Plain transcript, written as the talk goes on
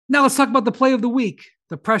Now let's talk about the play of the week.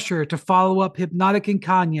 The pressure to follow up Hypnotic and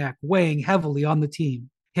Cognac weighing heavily on the team.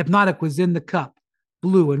 Hypnotic was in the cup,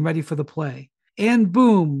 blue and ready for the play. And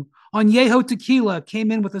boom, Añejo Tequila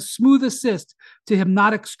came in with a smooth assist to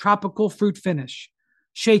Hypnotic's tropical fruit finish.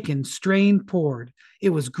 Shaken, strained, poured. It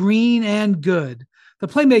was green and good. The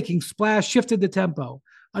playmaking splash shifted the tempo.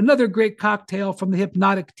 Another great cocktail from the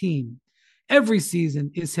Hypnotic team. Every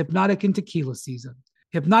season is Hypnotic and Tequila season.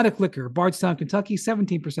 Hypnotic Liquor, Bardstown, Kentucky,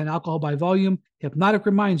 17% alcohol by volume. Hypnotic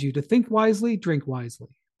reminds you to think wisely, drink wisely.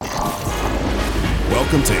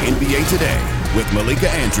 Welcome to NBA Today with Malika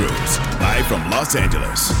Andrews, live from Los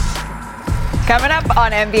Angeles. Coming up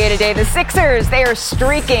on NBA Today, the Sixers, they are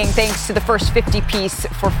streaking thanks to the first 50-piece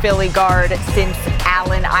for Philly guard since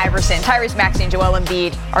Allen Iverson. Tyrese, Maxey, and Joel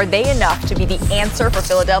Embiid, are they enough to be the answer for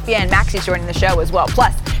Philadelphia? And Maxey's joining the show as well.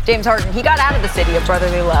 Plus, James Harden, he got out of the city of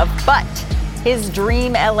brotherly love, but his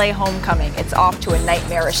dream LA homecoming, it's off to a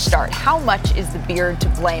nightmarish start. How much is the beard to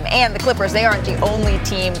blame? And the Clippers, they aren't the only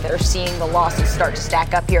team that are seeing the losses start to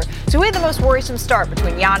stack up here. So we had the most worrisome start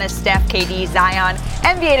between Giannis, Steph, KD, Zion.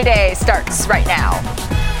 NBA Today starts right now.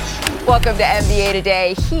 Welcome to NBA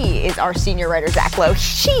Today. He is our senior writer, Zach Lowe.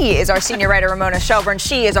 She is our senior writer, Ramona Shelburne.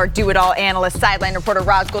 She is our do-it-all analyst, sideline reporter,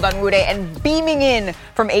 Raz Goldanwude. And beaming in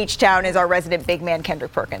from H-Town is our resident big man,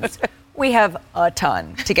 Kendrick Perkins. We have a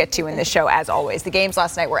ton to get to in this show, as always. The games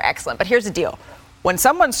last night were excellent, but here's the deal. When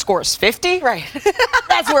someone scores 50, right,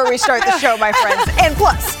 that's where we start the show, my friends. And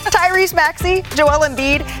plus, Tyrese, Maxey, Joel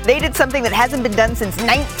Embiid, they did something that hasn't been done since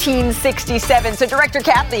 1967. So, Director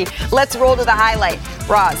Kathy, let's roll to the highlight.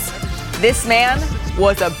 Roz, this man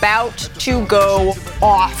was about to go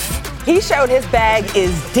off. He showed his bag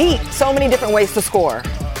is deep. So many different ways to score.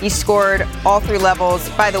 He scored all three levels.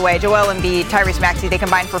 By the way, Joel Embiid, Tyrese Maxey, they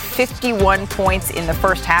combined for 51 points in the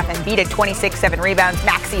first half. Embiid at 26, 7 rebounds.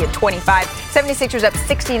 Maxey at 25. 76ers up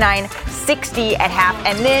 69-60 at half.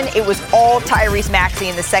 And then it was all Tyrese Maxey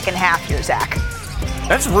in the second half here, Zach.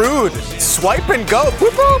 That's rude. Swipe and go. Boop,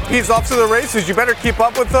 boop. He's off to the races. You better keep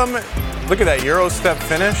up with him. Look at that Euro step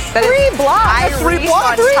finish. Three blocks. Three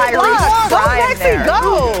blocks. Go, Maxey,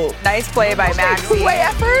 go. Nice play by Maxey. Two-way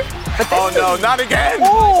effort. Oh, no, not again.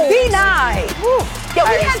 Oh, be nice. Yeah,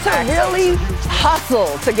 we had to really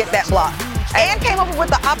hustle to get that block. And came up with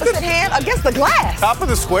the opposite hand against the glass. Top of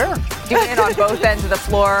the square. Doing it on both ends of the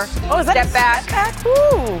floor. Oh, is that step back?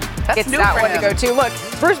 Ooh, that's Gets new that for one him. to go to. Look,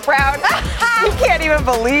 Bruce Brown, he can't even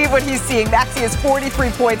believe what he's seeing. Maxey has 43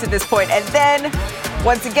 points at this point. And then,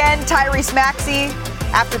 once again, Tyrese Maxey,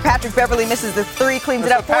 after Patrick Beverly misses the three, cleans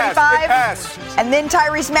it up, 45. Pass. And then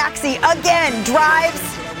Tyrese Maxey again drives,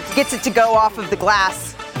 gets it to go off of the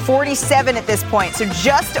glass. 47 at this point, so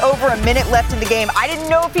just over a minute left in the game. I didn't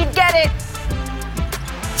know if he'd get it.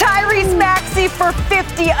 Tyrese Maxey for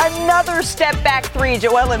 50, another step back three.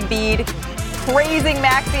 Joel Embiid praising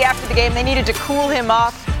Maxey after the game. They needed to cool him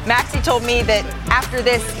off. Maxey told me that after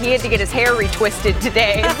this, he had to get his hair retwisted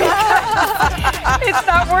today because it's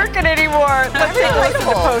not working anymore. Let's take a listen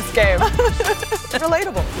to post-game.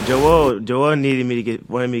 Relatable. Joel wanted me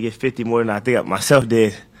to get 50 more than I think I myself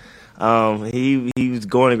did. He was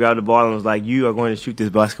going to grab the ball and was like, "You are going to shoot this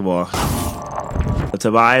basketball."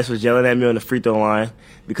 Tobias was yelling at me on the free throw line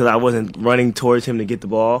because I wasn't running towards him to get the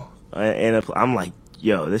ball. And I'm like,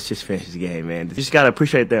 yo, let's just finish this game, man. You just got to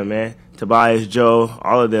appreciate them, man. Tobias, Joe,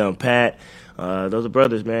 all of them, Pat. Those are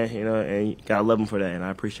brothers, man, you know, and you got to love them for that, and I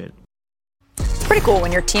appreciate it. It's pretty cool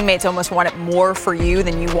when your teammates almost want it more for you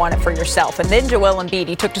than you want it for yourself. And then Joel Embiid,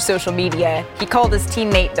 he took to social media. He called his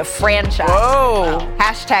teammate the franchise. Whoa.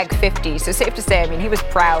 Hashtag 50. So safe to say, I mean, he was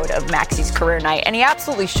proud of Maxey's career night, and he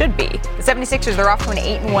absolutely should be. The 76ers, they're off to an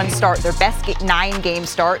 8-1 start, their best 9-game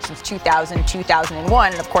start since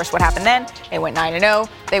 2000-2001. And, of course, what happened then? They went 9-0.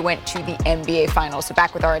 They went to the NBA Finals. So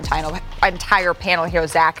back with our entire panel here,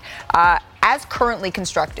 Zach. As currently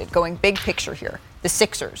constructed, going big picture here, the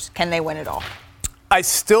Sixers, can they win it all? I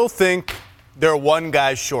still think they're one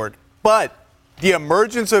guy short. But the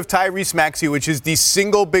emergence of Tyrese Maxey, which is the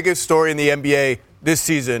single biggest story in the NBA this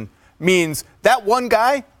season, means that one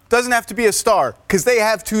guy doesn't have to be a star because they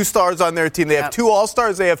have two stars on their team. They have two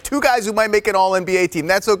all-stars. They have two guys who might make an all-NBA team.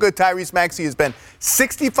 That's how good Tyrese Maxey has been.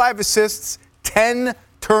 65 assists, 10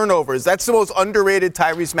 turnovers. That's the most underrated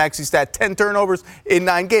Tyrese Maxey stat, 10 turnovers in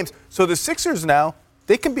 9 games. So the Sixers now,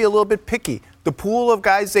 they can be a little bit picky. The pool of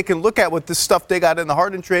guys they can look at with the stuff they got in the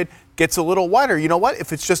Harden trade gets a little wider. You know what?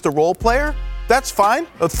 If it's just a role player, that's fine.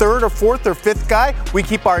 A third or fourth or fifth guy. We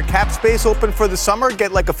keep our cap space open for the summer,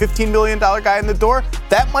 get like a $15 million guy in the door.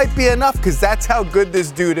 That might be enough because that's how good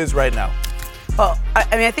this dude is right now. Well, I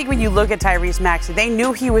mean, I think when you look at Tyrese Maxey, they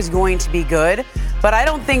knew he was going to be good, but I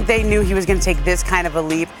don't think they knew he was going to take this kind of a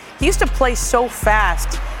leap. He used to play so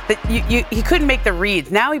fast that he couldn't make the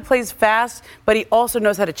reads. Now he plays fast, but he also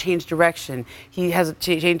knows how to change direction. He has a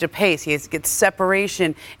change of pace. He has to get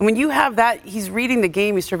separation. And when you have that, he's reading the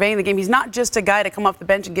game. He's surveying the game. He's not just a guy to come off the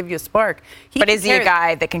bench and give you a spark. But is he a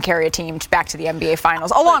guy that can carry a team back to the NBA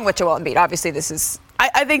Finals, along with Joel Embiid? Obviously, this is...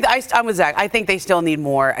 I think I'm with Zach. I think they still need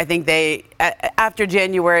more. I think after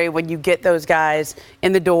January, when you get those guys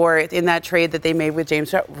in the door in that trade that they made with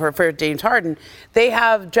for James Harden, they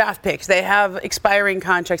have draft picks. They have expiring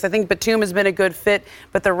contracts. I think Batum has been a good fit,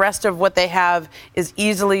 but the rest of what they have is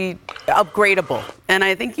easily upgradable. And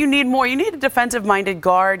I think you need more. You need a defensive-minded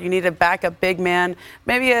guard. You need a backup big man.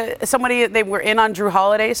 Maybe somebody, they were in on Drew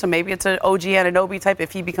Holiday, so maybe it's an OG Anunoby type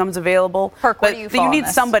if he becomes available. Perk, but you need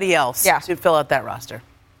somebody else to fill out that roster.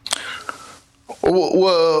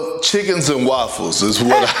 Well, chickens and waffles is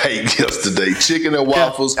what I ate yesterday. Chicken and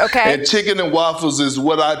waffles. Okay. And chicken and waffles is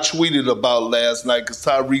what I tweeted about last night because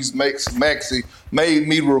Tyrese Maxey made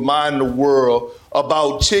me remind the world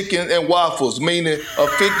about chicken and waffles, meaning a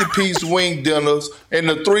 50-piece wing dinners and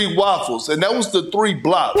the 3 waffles. And that was the 3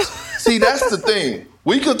 blocks. See, that's the thing.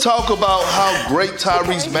 We could talk about how great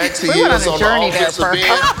Tyrese Maxey is on the offensive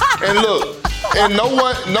end. And look, and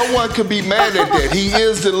no one can be mad at that. He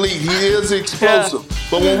is elite. He is explosive. Yeah.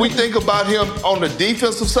 But when we think about him on the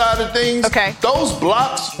defensive side of things, those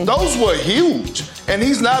blocks, those were huge. And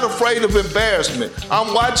he's not afraid of embarrassment.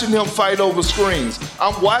 I'm watching him fight over screens.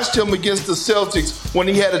 I watched him against the Celtics when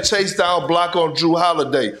he had a chase down block on Drew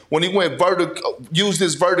Holiday, when he went used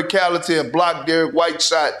his verticality and blocked Derek White's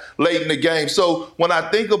shot late in the game. So when I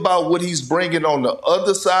think about what he's bringing on the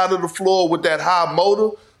other side of the floor with that high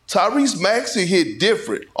motor, Tyrese Maxey hit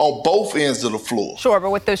different on both ends of the floor. Sure, but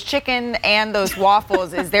with those chicken and those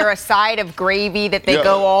waffles, is there a side of gravy that they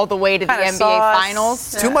go all the way to the NBA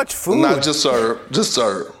Finals? Too much food. Not just serve. Just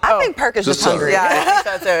serve. I think Perk is just hungry. Yeah, I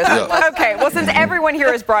think so too. Okay, well, since everyone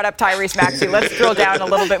here has brought up Tyrese Maxey, let's drill down a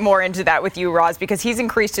little bit more into that with you, Roz, because he's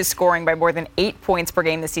increased his scoring by more than 8 points per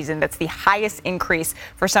game this season. That's the highest increase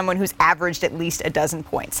for someone who's averaged at least a dozen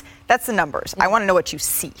points. That's the numbers. I want to know what you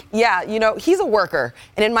see. Yeah, he's a worker.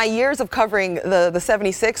 And in my years of covering the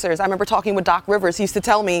 76ers, I remember talking with Doc Rivers. He used to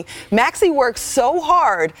tell me, Maxey works so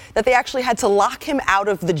hard that they actually had to lock him out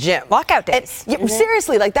of the gym. Lockout days.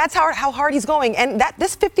 Seriously, that's how hard he's going. And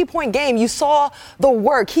this 50-point game, you saw the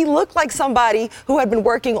work. He looked like somebody who had been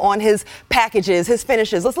working on his packages, his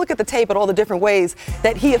finishes. Let's look at the tape at all the different ways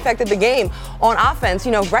that he affected the game on offense.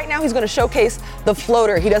 Right now he's going to showcase the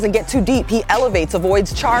floater. He doesn't get too deep. He elevates,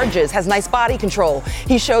 avoids charges, has nice body control.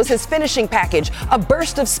 He shows his finishing package, a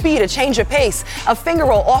burst of speed, a change of pace, a finger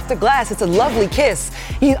roll off the glass. It's a lovely kiss.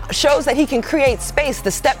 He shows that he can create space,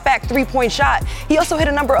 the step back 3-point shot. He also hit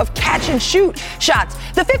a number of catch and shoot shots.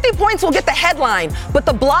 The 50 points will get the headline, but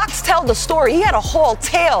the blocks tell the story. He had a whole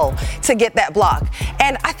tale to get that block.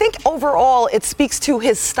 And I think overall it speaks to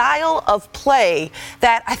his style of play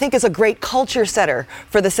that I think is a great culture setter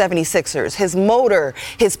for the 76ers. His motor,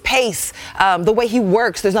 his pace, the way he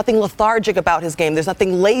works. There's nothing lethargic about his game. There's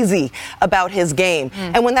nothing lazy about his game.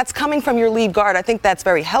 And when that's coming from your lead guard, I think that's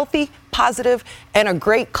very healthy, positive, and a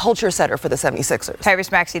great culture setter for the 76ers.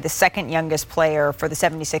 Tyrese Maxey, the second youngest player for the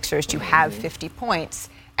 76ers to have 50 points.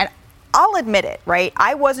 And I'll admit it, right?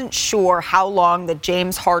 I wasn't sure how long the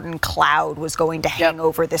James Harden cloud was going to hang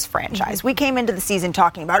over this franchise. We came into the season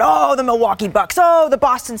talking about, the Milwaukee Bucks, the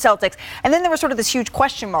Boston Celtics. And then there was sort of this huge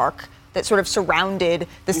question mark that sort of surrounded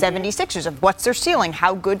the 76ers of what's their ceiling?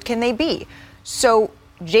 How good can they be? So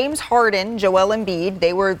James Harden, Joel Embiid,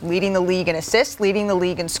 they were leading the league in assists, leading the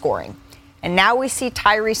league in scoring. And now we see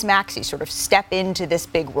Tyrese Maxey sort of step into this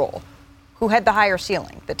big role. Who had the higher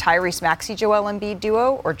ceiling, the Tyrese Maxey, Joel Embiid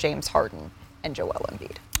duo, or James Harden and Joel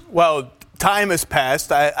Embiid? Well, time has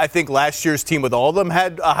passed. I think last year's team with all of them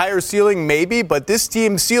had a higher ceiling, maybe, but this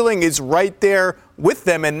team's ceiling is right there with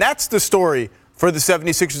them, and that's the story for the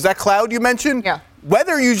 76ers. That cloud you mentioned? Yeah.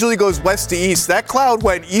 Weather usually goes west to east. That cloud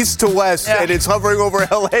went east to west, and it's hovering over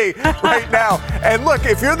L.A. right now. And look,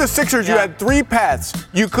 if you're the Sixers, you had 3 paths.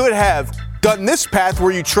 You could have done this path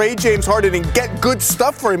where you trade James Harden and get good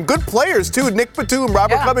stuff for him. Good players, too. Nick Batum,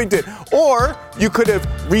 Robert Covington. Or you could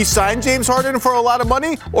have re-signed James Harden for a lot of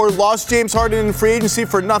money or lost James Harden in free agency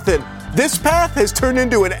for nothing. This path has turned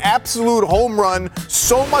into an absolute home run,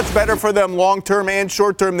 so much better for them long-term and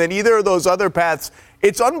short-term than either of those other paths.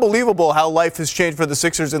 It's unbelievable how life has changed for the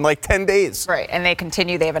Sixers in like 10 days. Right, and they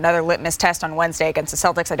continue. They have another litmus test on Wednesday against the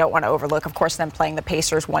Celtics. I don't want to overlook, of course, them playing the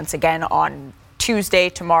Pacers once again on Tuesday,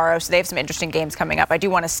 tomorrow. So they have some interesting games coming up. I do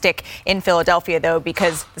want to stick in Philadelphia, though,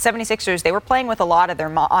 because the 76ers, they were playing with a lot of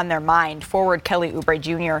on their mind. Forward Kelly Oubre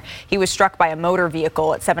Jr., he was struck by a motor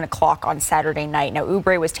vehicle at 7 o'clock on Saturday night. Now,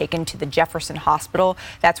 Oubre was taken to the Jefferson Hospital.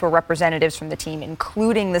 That's where representatives from the team,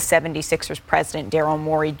 including the 76ers president, Daryl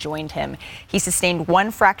Morey, joined him. He sustained one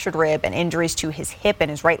fractured rib and injuries to his hip and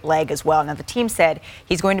his right leg as well. Now, the team said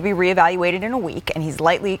he's going to be reevaluated in a week, and he's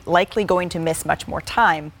likely going to miss much more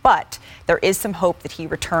time, but there is some hope that he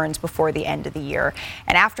returns before the end of the year.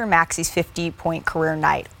 And after Maxey's 50-point career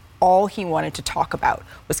night, all he wanted to talk about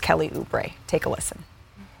was Kelly Oubre. Take a listen.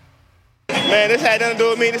 Man, this had nothing to do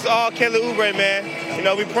with me. This is all Kelly Oubre, man. You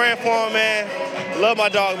know, we praying for him, man. Love my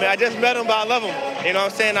dog, man. I just met him, but I love him. You know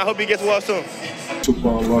what I'm saying? I hope he gets well soon. Super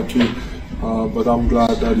unlucky, but I'm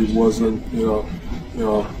glad that he wasn't,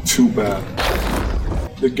 too bad.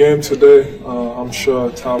 The game today, I'm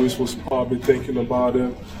sure Tyrese was probably thinking about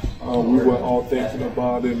it. We were all thinking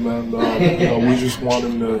about it, and we just want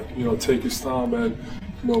him to, take his time and,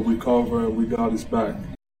 recover, and we got his back.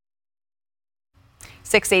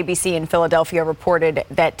 6 ABC in Philadelphia reported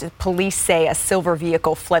that police say a silver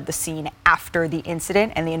vehicle fled the scene after the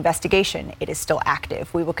incident, and the investigation, it is still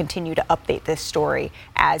active. We will continue to update this story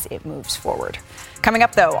as it moves forward. Coming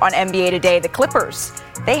up, though, on NBA Today, the Clippers,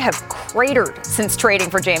 they have cratered since trading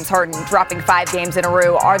for James Harden, dropping 5 games in a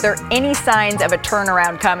row. Are there any signs of a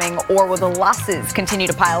turnaround coming, or will the losses continue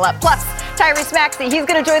to pile up? Plus, Tyrese Maxey, he's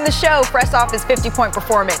going to join the show fresh off his 50-point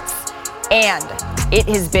performance. And it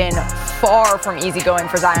has been far from easy going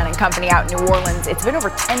for Zion and company out in New Orleans. It's been over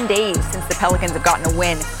 10 days since the Pelicans have gotten a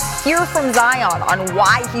win. Hear from Zion on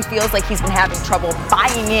why he feels like he's been having trouble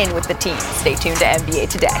buying in with the team. Stay tuned to NBA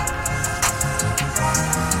Today.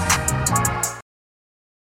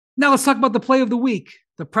 Now let's talk about the play of the week.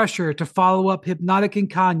 The pressure to follow up Hypnotic and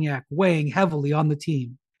Cognac weighing heavily on the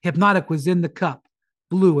team. Hypnotic was in the cup,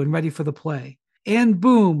 blue and ready for the play. And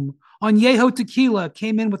boom, Añejo Tequila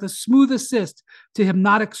came in with a smooth assist to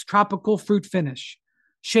Hypnotic's tropical fruit finish.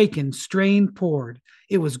 Shaken, strained, poured.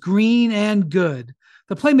 It was green and good.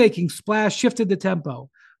 The playmaking splash shifted the tempo.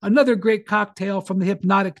 Another great cocktail from the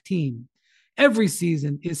Hypnotic team. Every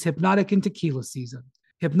season is Hypnotic and Tequila season.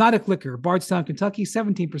 Hypnotic Liquor, Bardstown, Kentucky,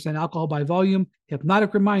 17% alcohol by volume.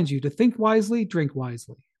 Hypnotic reminds you to think wisely, drink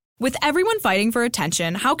wisely. With everyone fighting for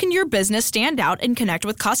attention, how can your business stand out and connect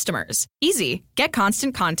with customers? Easy. Get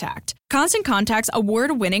Constant Contact. Constant Contact's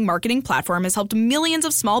award-winning marketing platform has helped millions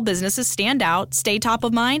of small businesses stand out, stay top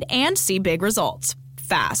of mind, and see big results.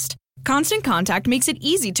 Fast. Constant Contact makes it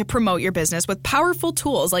easy to promote your business with powerful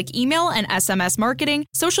tools like email and SMS marketing,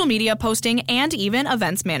 social media posting, and even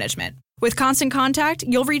events management. With Constant Contact,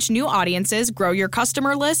 you'll reach new audiences, grow your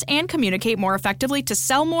customer list, and communicate more effectively to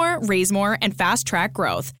sell more, raise more, and fast-track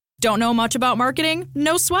growth. Don't know much about marketing?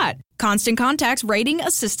 No sweat. Constant Contact's writing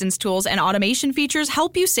assistance tools and automation features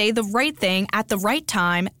help you say the right thing at the right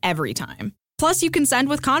time, every time. Plus, you can send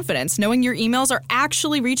with confidence, knowing your emails are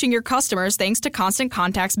actually reaching your customers thanks to Constant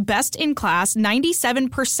Contact's best-in-class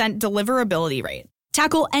 97% deliverability rate.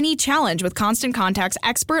 Tackle any challenge with Constant Contact's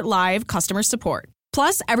expert live customer support.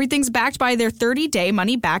 Plus, everything's backed by their 30-day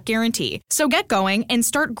money-back guarantee. So get going and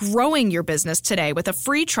start growing your business today with a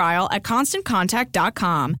free trial at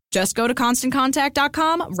ConstantContact.com. Just go to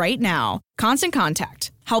ConstantContact.com right now. Constant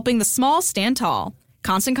Contact, helping the small stand tall.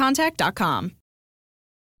 ConstantContact.com.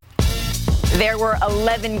 There were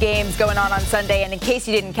 11 games going on Sunday, and in case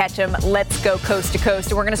you didn't catch them, let's go coast to coast.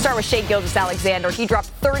 And we're going to start with Shai Gilgeous-Alexander. He dropped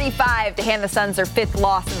 35 to hand the Suns their 5th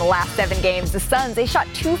loss in the last 7 games. The Suns, they shot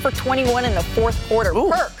 2 for 21 in the 4th quarter.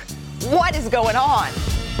 Ooh. Perk, what is going on?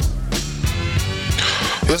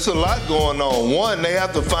 There's a lot going on. One, they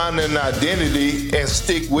have to find an identity and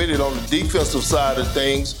stick with it on the defensive side of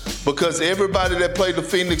things, because everybody that played the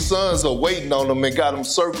Phoenix Suns are waiting on them and got them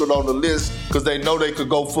circled on the list because they know they could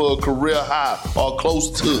go for a career high or close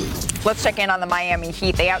to it. Let's check in on the Miami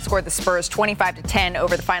Heat. They outscored the Spurs 25-10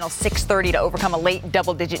 over the final 6:30 to overcome a late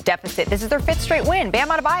double-digit deficit. This is their 5th straight win. Bam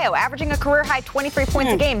Adebayo averaging a career-high 23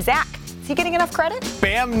 points a game. Zach, is he getting enough credit?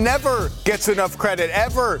 Bam never gets enough credit,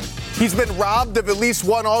 ever. He's been robbed of at least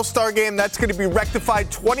one All-Star game. That's going to be rectified.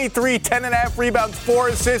 23, 10.5 rebounds, 4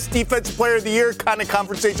 assists, Defensive Player of the Year kind of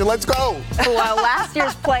conversation. Let's go. Well, last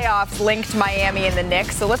year's playoffs linked Miami and the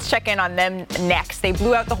Knicks, so let's check in on them next. They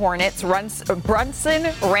blew out the Hornets.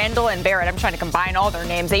 Brunson, Randall, and Barrett. I'm trying to combine all their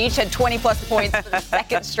names. They each had 20-plus points for the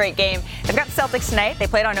 2nd straight game. They've got the Celtics tonight. They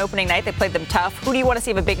played on opening night. They played them tough. Who do you want to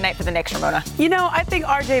see have a big night for the Knicks, Ramona? You know, I think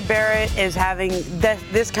R.J. Barrett is having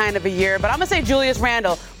this kind of a year, but I'm going to say Julius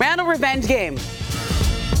Randle. Randle revenge game.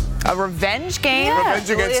 A revenge game. Yeah.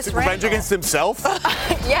 Revenge against himself?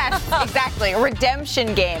 Yes, exactly. A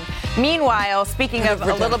redemption game. Meanwhile, speaking of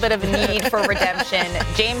a little bit of a need for redemption,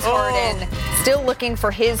 James Harden still looking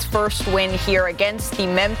for his first win here against the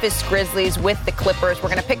Memphis Grizzlies with the Clippers. We're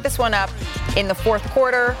going to pick this one up in the fourth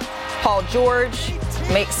quarter. Paul George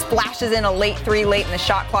splashes in a late three late in the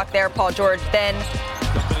shot clock there. Paul George then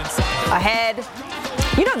ahead.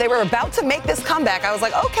 You know, they were about to make this comeback. I was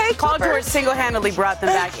like, okay, Paul George single-handedly brought them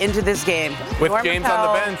back into this game. With James on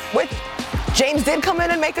the bench. James did come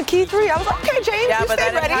in and make a key three. I was like, okay, James, yeah, you but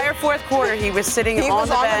stayed that ready. entire fourth quarter, he was sitting on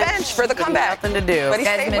the bench for the comeback. Nothing to do. But he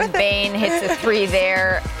Desmond Bane hits a three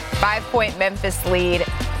there. 5-point Memphis lead.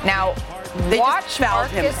 Now, they watch just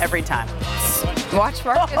fouled him every time. Watch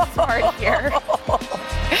Marcus Smart here.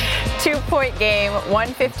 2-point game,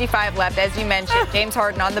 1:55 left. As you mentioned, James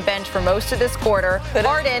Harden on the bench for most of this quarter.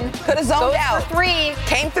 Harden could have zoned out. For three.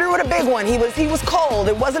 Came through with a big one. He was cold.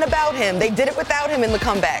 It wasn't about him. They did it without him in the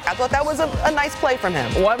comeback. I thought that was a nice play from him.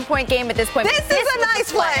 1-point game at this point. This is a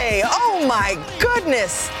nice play. Oh my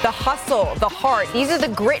goodness. The hustle, the heart. These are the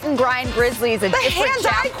grit and grind Grizzlies. The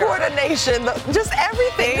hand-eye coordination, just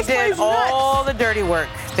everything. They did all the dirty work.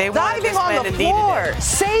 They diving on the floor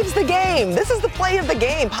saves the game. This is the play of the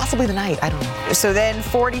game, possibly the night. I don't know. So then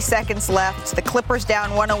 40 seconds left. The Clippers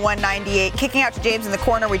down 101-98. Kicking out to James in the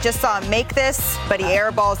corner. We just saw him make this, but he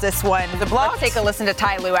airballs this one. Let's take a listen to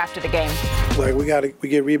Ty Lue after the game. Like we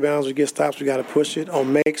get rebounds, we get stops, we got to push it.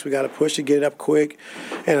 On makes, we got to push it, get it up quick,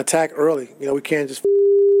 and attack early. You know, we can't just.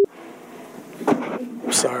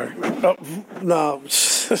 Sorry. No.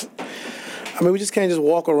 I mean, we just can't just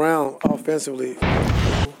walk around offensively.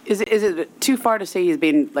 Is it too far to say he's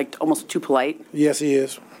being like almost too polite? Yes, he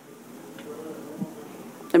is.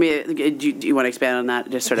 I mean, do you want to expand on that?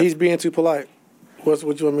 Just sort of. He's being too polite. What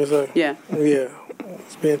you want me to say? Yeah. Yeah.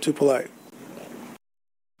 He's being too polite.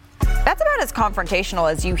 That's about as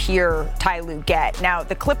confrontational as you hear Ty Lue get. Now,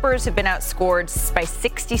 the Clippers have been outscored by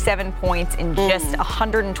 67 points in just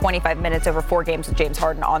 125 minutes over 4 games with James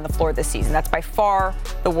Harden on the floor this season. That's by far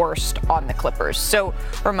the worst on the Clippers. So,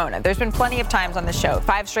 Ramona, there's been plenty of times on the show,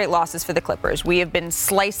 5 straight losses for the Clippers. We have been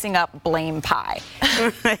slicing up blame pie.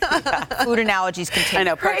 Food analogies continue. I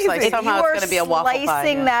know, somehow it's going to be a waffle pie. If you are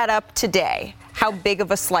slicing that up today, how big of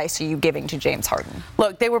a slice are you giving to James Harden?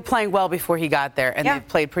 Look, they were playing well before he got there, and they've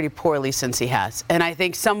played pretty poorly since he has. And I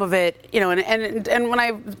think some of it, you know, and when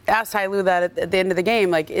I asked Ty Lue that at the end of the game,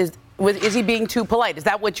 like, is he being too polite? Is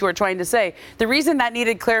that what you were trying to say? The reason that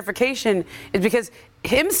needed clarification is because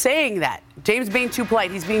him saying that, James being too polite,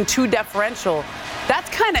 he's being too deferential, that's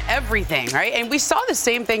kind of everything, right? And we saw the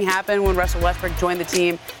same thing happen when Russell Westbrook joined the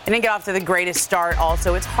team. He didn't get off to the greatest start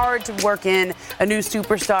also. It's hard to work in a new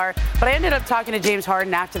superstar. But I ended up talking to James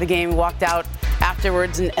Harden after the game, walked out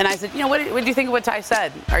afterwards, and I said, you know, what do you think of what Ty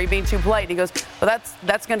said? Are you being too polite? And he goes, well,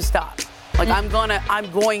 that's going to stop. Like, I'm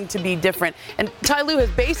going to be different. And Ty Lue has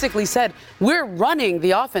basically said, we're running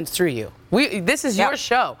the offense through you. This is your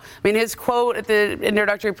show. I mean, his quote at the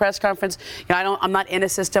introductory press conference, you know, I'm not in a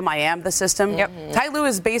system, I am the system. Ty Lue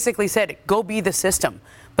has basically said, go be the system.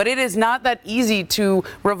 But it is not that easy to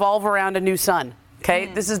revolve around a new sun.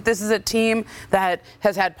 Okay, this is a team that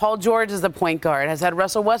has had Paul George as the point guard, has had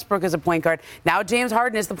Russell Westbrook as a point guard. Now James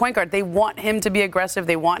Harden is the point guard. They want him to be aggressive.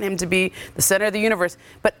 They want him to be the center of the universe.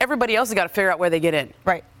 But everybody else has got to figure out where they get in.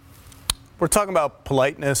 Right. We're talking about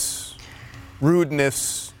politeness,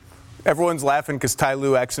 rudeness. Everyone's laughing because Ty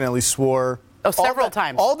Lue accidentally swore. Oh, several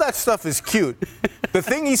times. All that stuff is cute. The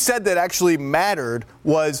thing he said that actually mattered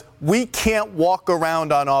was we can't walk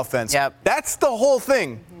around on offense. That's the whole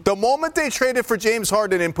thing. The moment they traded for James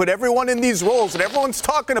Harden and put everyone in these roles and everyone's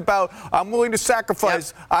talking about, I'm willing to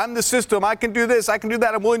sacrifice, I'm the system, I can do this, I can do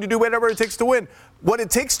that, I'm willing to do whatever it takes to win. What it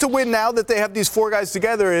takes to win now that they have these 4 guys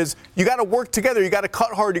together is you got to work together, you got to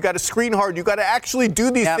cut hard, you got to screen hard, you got to actually do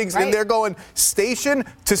these things. And they're going station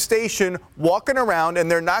to station, walking around, and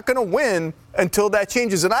they're not going to win until that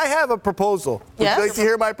changes. And I have a proposal. Would you like to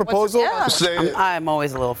hear my proposal? Say it. I'm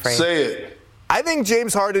always a little afraid. Say it. I think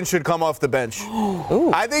James Harden should come off the bench.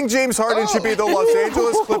 I think James Harden should be the Los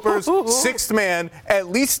Angeles Clippers' 6th man, at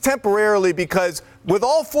least temporarily, because with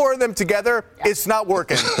all 4 of them together, it's not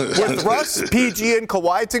working. With Russ, PG, and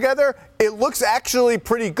Kawhi together, it looks actually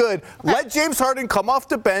pretty good. Let James Harden come off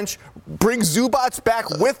the bench, bring Zubats back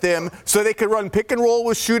with him so they can run pick and roll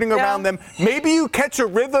with shooting around them. Maybe you catch a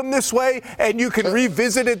rhythm this way and you can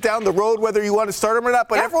revisit it down the road whether you want to start him or not.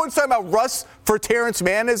 But everyone's talking about Russ for Terrence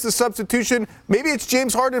Mann as the substitution. Maybe it's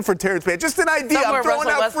James Harden for Terrence Mann. Just an idea. I'm throwing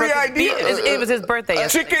out free ideas. It was his birthday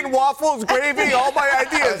yesterday. Chicken, waffles, gravy, all my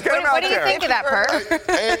ideas. Get them out there. What do you think of that, Per?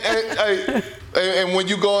 Hey, And when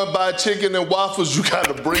you go and buy chicken and waffles, you got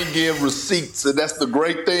to bring in receipts. And that's the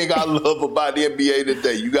great thing I love about the NBA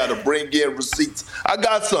today. You got to bring in receipts. I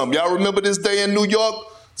got some. Y'all remember this day in New York?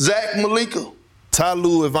 Zach, Malika? Ty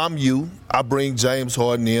Lue, if I'm you, I bring James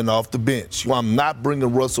Harden in off the bench. I'm not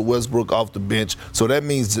bringing Russell Westbrook off the bench. So that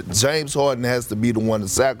means that James Harden has to be the one to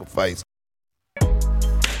sacrifice.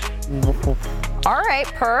 All right,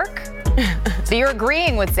 Perk. So you're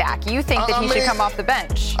agreeing with Zach. You think that he should come off the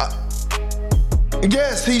bench.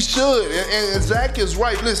 Yes, he should. And Zach is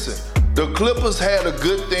right. Listen, the Clippers had a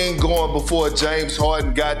good thing going before James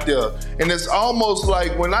Harden got there. And it's almost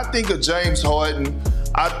like when I think of James Harden,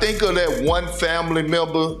 I think of that one family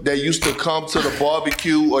member that used to come to the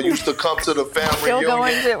barbecue or used to come to the family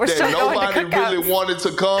reunion that nobody really wanted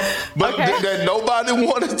to come, but that nobody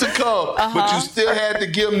wanted to come, but you still had to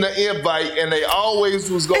give them the invite, and they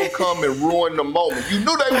always was going to come and ruin the moment. You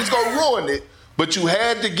knew they was going to ruin it, but you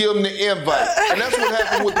had to give them the invite. And that's what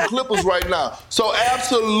happened with the Clippers right now. So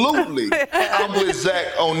absolutely, I'm with Zach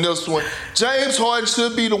on this one. James Harden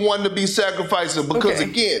should be the one to be sacrificing because,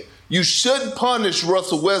 again, you shouldn't punish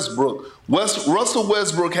Russell Westbrook. Russell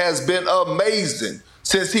Westbrook has been amazing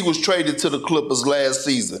since he was traded to the Clippers last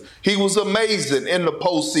season. He was amazing in the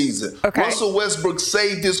postseason. Russell Westbrook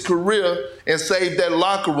saved his career and saved that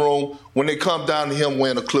locker room when it come down to him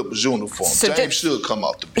wearing a Clippers uniform. So James should come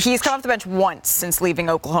off the bench. He's come off the bench once since leaving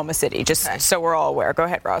Oklahoma City, just so we're all aware. Go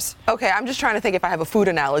ahead, Ross. Okay, I'm just trying to think if I have a food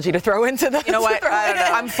analogy to throw into the. You know what? I don't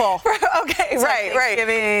know. I'm full. Okay, right.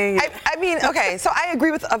 I mean, okay, so I agree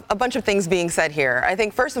with a bunch of things being said here. I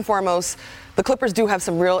think first and foremost, the Clippers do have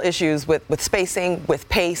some real issues with spacing, with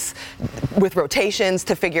pace, with rotations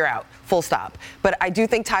to figure out, full stop. But I do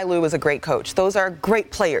think Ty Lue is a great coach. Those are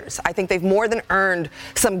great players. I think they've more than earned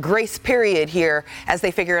some grace period here as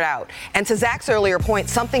they figure it out. And to Zach's earlier point,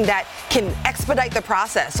 something that can expedite the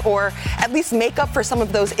process or at least make up for some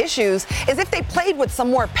of those issues is if they played with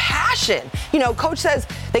some more passion. You know, coach says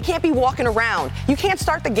they can't be walking around. You can't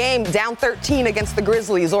start the game down 13 against the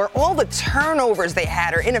Grizzlies or all the turnovers they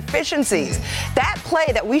had or inefficiencies. That play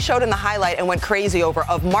that we showed in the highlight and went crazy over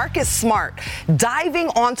of Marcus Smart diving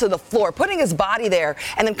onto the floor, putting his body there,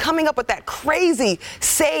 and then coming up with that crazy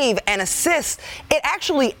save and assist, it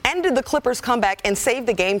actually ended the Clippers' comeback and saved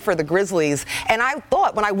the game for the Grizzlies. And I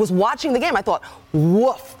thought, when I was watching the game, I thought,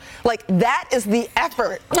 woof. Like, that is the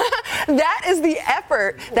effort. That is the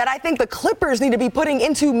effort that I think the Clippers need to be putting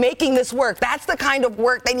into making this work. That's the kind of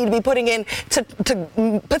work they need to be putting in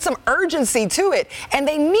to put some urgency to it. And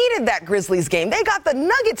they needed that Grizzlies game. They got the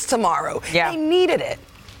Nuggets tomorrow. Yeah. They needed it.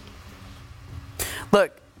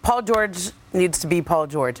 Look, Paul George needs to be Paul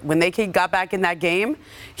George. When they got back in that game,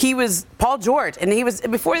 he was Paul George. And he was,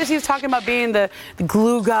 before this, he was talking about being the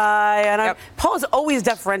glue guy. And Paul is always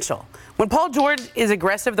deferential. When Paul George is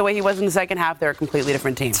aggressive the way he was in the second half, they're a completely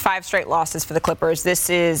different team. It's 5 straight losses for the Clippers.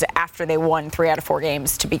 This is after they won 3 out of 4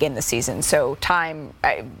 games to begin the season. So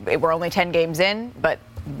we're only 10 games in, but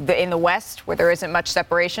in the West, where there isn't much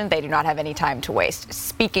separation, they do not have any time to waste.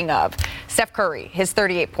 Speaking of, Steph Curry, his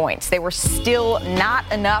 38 points. They were still not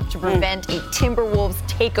enough to prevent a Timberwolves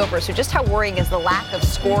takeover. So just how worrying is the lack of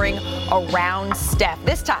scoring around Steph?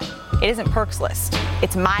 This time, it isn't Perk's list.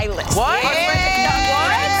 It's my list. What?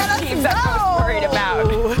 What? Teams I'm most worried about.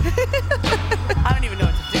 I don't even know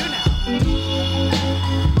what to do now.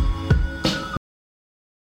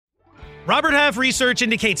 Robert Half research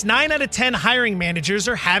indicates 9 out of 10 hiring managers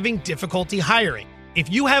are having difficulty hiring.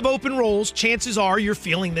 If you have open roles, chances are you're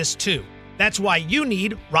feeling this too. That's why you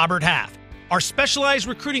need Robert Half. Our specialized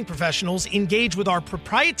recruiting professionals engage with our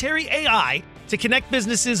proprietary AI to connect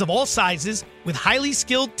businesses of all sizes with highly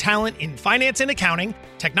skilled talent in finance and accounting,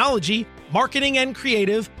 technology, marketing and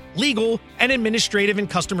creative, legal, and administrative and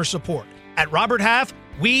customer support. At Robert Half,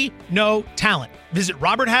 we know talent. Visit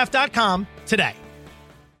roberthalf.com today.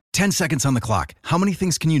 10 seconds on the clock. How many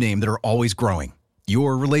things can you name that are always growing?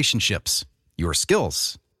 Your relationships, your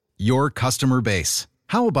skills, your customer base.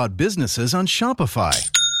 How about businesses on Shopify?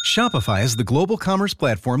 Shopify is the global commerce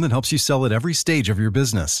platform that helps you sell at every stage of your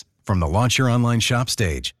business. From the launch your online shop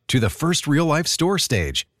stage, to the first real-life store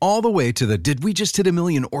stage, all the way to the did we just hit a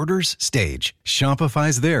million orders stage,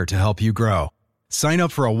 Shopify's there to help you grow. Sign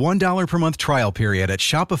up for a $1 per month trial period at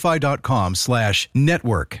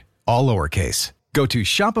shopify.com/network, all lowercase. Go to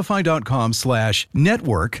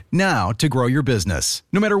shopify.com/network now to grow your business,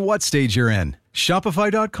 no matter what stage you're in.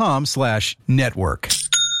 Shopify.com/network.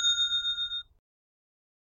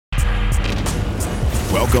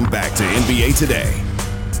 Welcome back to NBA Today.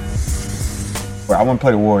 I want to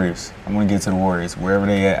play the Warriors. I want to get to the Warriors. Wherever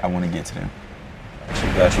they at, I want to get to them.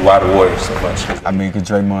 Got you. Why the Warriors so much? I mean, because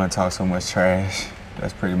Draymond talks so much trash.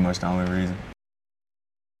 That's pretty much the only reason.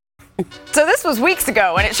 So this was weeks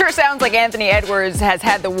ago, and it sure sounds like Anthony Edwards has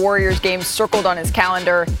had the Warriors game circled on his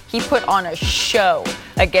calendar. He put on a show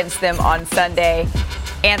against them on Sunday.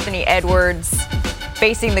 Anthony Edwards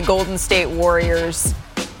facing the Golden State Warriors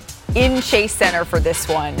in Chase Center for this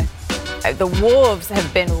one. The Wolves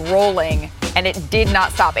have been rolling, and it did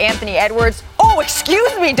not stop. Anthony Edwards. Oh,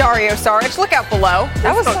 excuse me, Dario Saric. Look out below.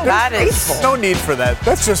 That was so bad. No need for that.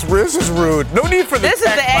 This is rude. No need for this. This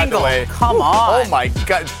is the angle. Come on. Oh my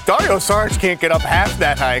God, Dario Saric can't get up half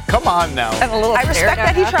that high. Come on now. I respect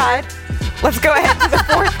that he tried. Let's go ahead to the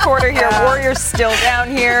fourth quarter here. Warriors still down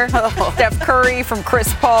here. Steph Curry from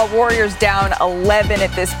Chris Paul. Warriors down 11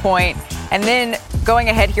 at this point. And then going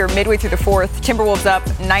ahead here midway through the fourth, Timberwolves up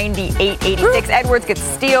 98-86. Edwards gets a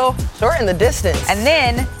steal. Short in the distance. And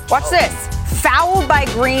then, watch this. Fouled by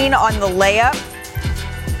Green on the layup.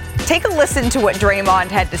 Take a listen to what Draymond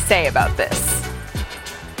had to say about this.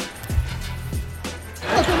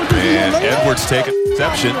 And Edwards taking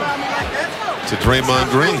exception to Draymond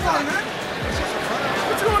Green.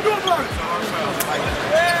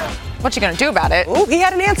 What you gonna do about it? Ooh, he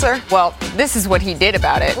had an answer. Well, this is what he did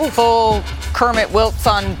about it. Full Kermit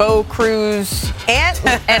Wilson, Bo Cruz, and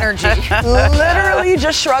energy. Literally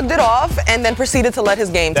just shrugged it off and then proceeded to let his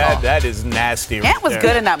game talk. That is nasty. Right Ant was there.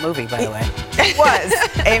 good in that movie, by the way. It was.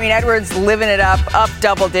 I mean, Edwards living it up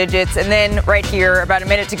double digits. And then right here, about a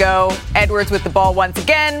minute to go, Edwards with the ball once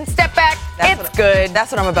again. Step back. It's good.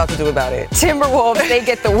 That's what I'm about to do about it. Timberwolves, they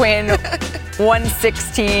get the win.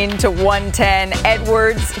 116-110.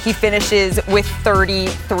 Edwards, he finishes with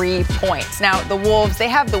 33 points. Now, the Wolves, they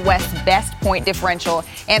have the West's best point differential.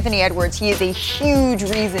 Anthony Edwards, he is a huge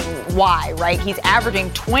reason why, right? He's averaging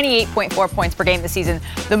 28.4 points per game this season,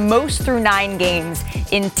 the most through 9 games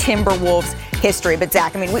in Timberwolves history. But,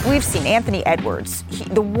 Zach, I mean, we've seen Anthony Edwards,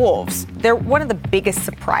 the Wolves, they're one of the biggest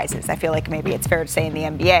surprises, I feel like maybe it's fair to say, in the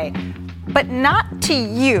NBA. But not to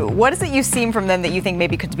you. What is it you've seen from them that you think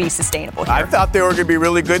maybe could be sustainable here? I thought they were going to be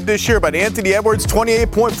really good this year, but Anthony Edwards,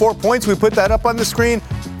 28.4 points. We put that up on the screen.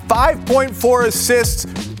 5.4 assists,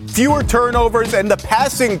 fewer turnovers, and the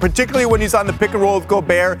passing, particularly when he's on the pick and roll with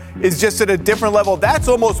Gobert, is just at a different level. That's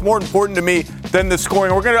almost more important to me than the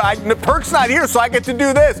scoring. Perk's not here, so I get to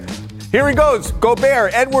do this. Here he goes.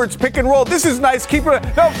 Gobert, Edwards, pick and roll. This is nice. Keep it.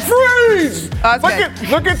 Now freeze!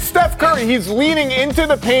 Look at Steph Curry. He's leaning into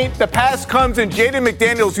the paint. The pass comes, and Jaden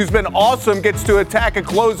McDaniels, who's been awesome, gets to attack and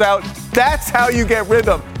close out. That's how you get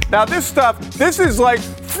rhythm. Now this is like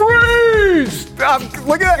freeze!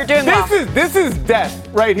 Look at that. This is death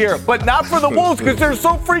right here, but not for the Wolves because they're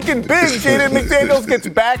so freaking big. Jaden McDaniels gets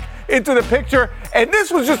back into the picture, and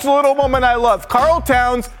this was just a little moment I love. Karl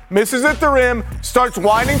Towns misses at the rim, starts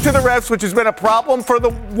whining to the refs, which has been a problem for the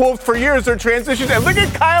Wolves for years, their transitions. And look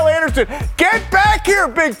at Kyle Anderson. Get back here,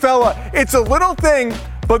 big fella. It's a little thing,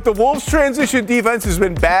 but the Wolves' transition defense has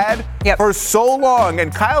been bad for so long.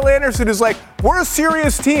 And Kyle Anderson is like, we're a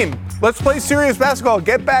serious team. Let's play serious basketball.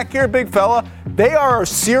 Get back here, big fella. They are a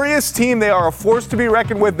serious team. They are a force to be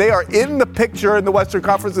reckoned with. They are in the picture in the Western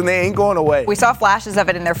Conference, and they ain't going away. We saw flashes of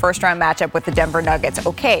it in their first-round matchup with the Denver Nuggets.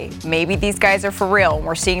 Okay, maybe these guys are for real, and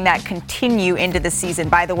we're seeing that continue into the season.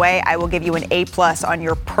 By the way, I will give you an A+ on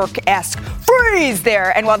your Perk-esque freeze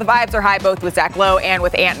there. And while the vibes are high both with Zach Lowe and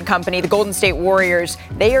with Ant and company, the Golden State Warriors,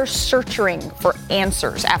 they are searching for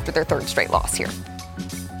answers after their third straight loss here.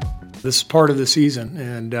 This is part of the season,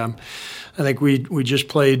 and I think we just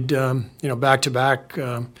played back-to-back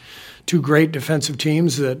two great defensive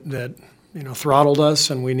teams that throttled us,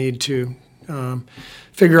 and we need to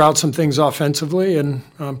figure out some things offensively, and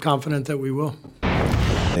I'm confident that we will.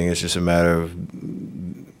 I think it's just a matter of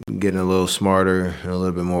getting a little smarter and a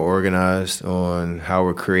little bit more organized on how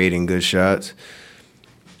we're creating good shots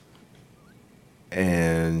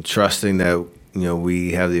and trusting that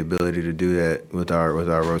we have the ability to do that with our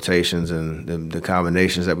rotations and the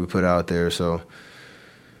combinations that we put out there. So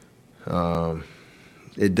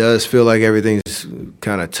it does feel like everything's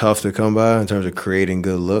kind of tough to come by in terms of creating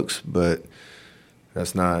good looks, but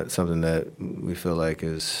that's not something that we feel like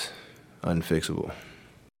is unfixable.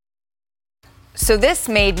 So this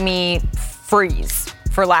made me freeze,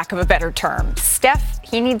 for lack of a better term. Steph,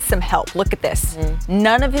 he needs some help. Look at this. Mm-hmm.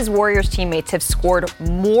 None of his Warriors teammates have scored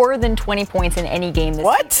more than 20 points in any game this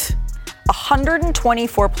season.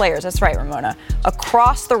 124 players, that's right, Ramona,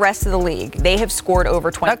 across the rest of the league, they have scored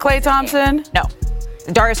over 20 points. Klay Thompson? No.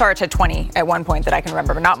 Dario Saric had 20 at one point that I can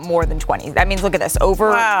remember, but not more than 20. That means, look at this,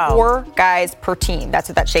 over 4 guys per team. That's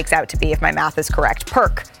what that shakes out to be, if my math is correct.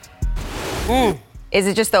 Perk. Is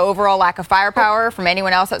it just the overall lack of firepower from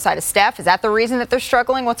anyone else outside of Steph? Is that the reason that they're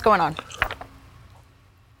struggling? What's going on?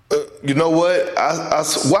 You know what? I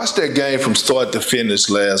watched that game from start to finish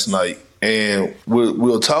last night, and we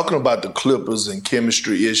were talking about the Clippers and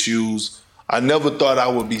chemistry issues. I never thought I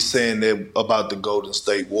would be saying that about the Golden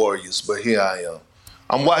State Warriors, but here I am.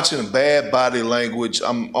 I'm watching bad body language.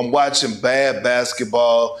 I'm watching bad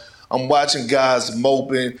basketball. I'm watching guys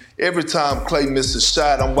moping. Every time Klay misses a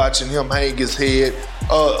shot, I'm watching him hang his head.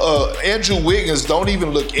 Andrew Wiggins don't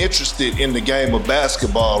even look interested in the game of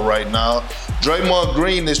basketball right now. Draymond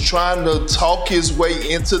Green is trying to talk his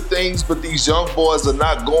way into things, but these young boys are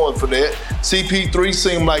not going for that. CP3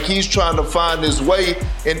 seems like he's trying to find his way,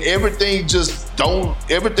 and everything looks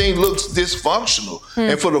dysfunctional.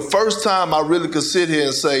 And for the first time, I really could sit here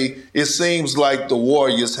and say, it seems like the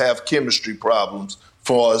Warriors have chemistry problems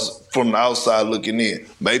for us from the outside looking in.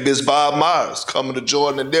 Maybe it's Bob Myers coming to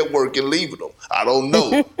join the network and leaving them. I don't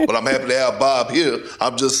know, but I'm happy to have Bob here.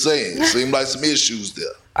 I'm just saying, seems like some issues there.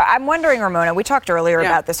 I'm wondering, Ramona, we talked earlier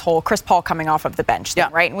about this whole Chris Paul coming off of the bench thing,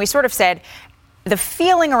 right? And we sort of said the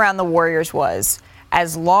feeling around the Warriors was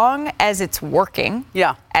as long as it's working,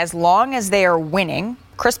 as long as they are winning,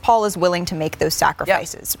 Chris Paul is willing to make those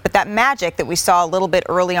sacrifices. But that magic that we saw a little bit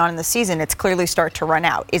early on in the season, it's clearly started to run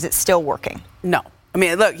out. Is it still working? No. I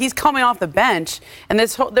mean, look, he's coming off the bench, and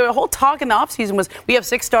the whole talk in the offseason was we have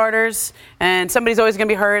 6 starters, and somebody's always going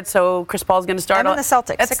to be hurt, so Chris Paul's going to start. And the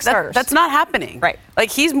Celtics, 6 starters. That's not happening. Right. Like,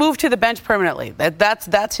 he's moved to the bench permanently.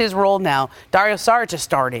 That's his role now. Dario Saric is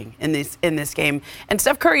starting in this game. And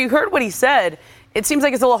Steph Curry, you heard what he said. It seems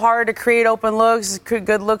like it's a little hard to create open looks,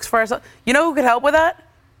 good looks for ourselves. You know who could help with that?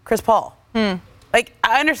 Chris Paul. Like,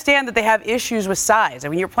 I understand that they have issues with size. I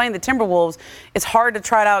mean, you're playing the Timberwolves. It's hard to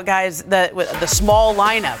try out guys with the small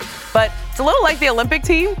lineup. But it's a little like the Olympic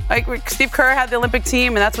team. Like, Steve Kerr had the Olympic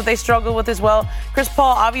team, and that's what they struggled with as well. Chris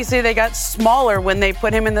Paul, obviously, they got smaller when they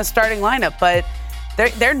put him in the starting lineup. But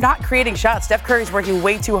they're not creating shots. Steph Curry's working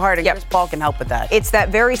way too hard, and Chris Paul can help with that. It's that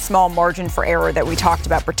very small margin for error that we talked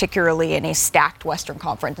about, particularly in a stacked Western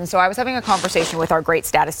Conference. And so I was having a conversation with our great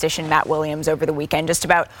statistician, Matt Williams, over the weekend, just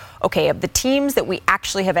about, okay, of the teams that we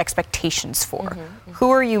actually have expectations for, who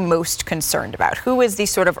are you most concerned about? Who is the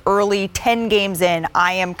sort of early 10 games in,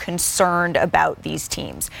 I am concerned about these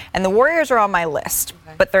teams? And the Warriors are on my list,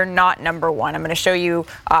 but they're not number one. I'm going to show you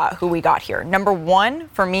who we got here. Number one,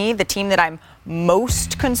 for me, the team that I'm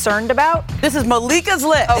most concerned about. This is Malika's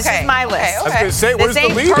list. This is my list. I was going to say, where's the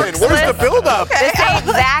lead-in? Where's the build-up? This ain't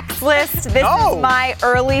Zach's list. This is my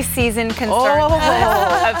early season concern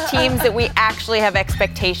of teams that we actually have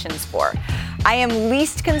expectations for. I am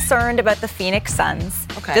least concerned about the Phoenix Suns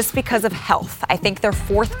just because of health. I think their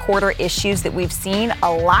fourth quarter issues that we've seen,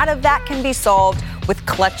 a lot of that can be solved with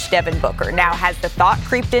clutch Devin Booker. Now, has the thought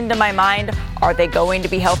creeped into my mind, are they going to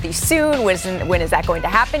be healthy soon? When is that going to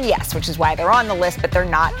happen? Yes, which is why they're on the list, but they're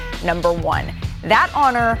not number one. That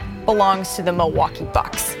honor belongs to the Milwaukee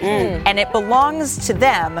Bucks. And it belongs to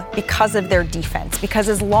them because of their defense. Because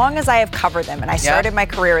as long as I have covered them, and I started my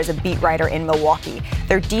career as a beat writer in Milwaukee,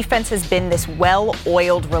 their defense has been this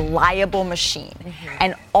well-oiled, reliable machine.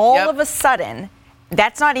 And all of a sudden,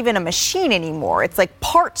 that's not even a machine anymore. It's like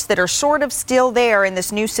parts that are sort of still there in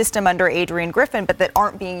this new system under Adrian Griffin, but that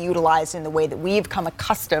aren't being utilized in the way that we've come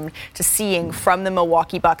accustomed to seeing from the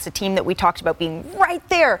Milwaukee Bucks, a team that we talked about being right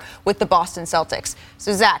there with the Boston Celtics.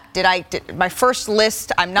 So, Zach, did my first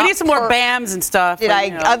list, I'm not... We need some more BAMs and stuff.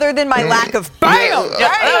 Other than my lack of... BAM!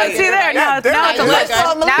 See there, now it's a list.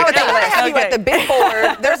 Now it's a list. Have you at the big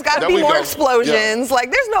board. There's got to be more explosions.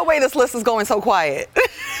 Like, there's no way this list is going so quiet.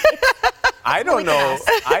 I don't know.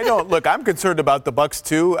 Look, I'm concerned about the Bucks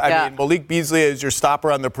too. I mean, Malik Beasley as your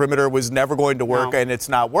stopper on the perimeter was never going to work, and it's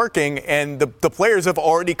not working. And the players have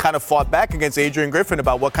already kind of fought back against Adrian Griffin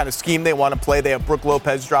about what kind of scheme they want to play. They have Brook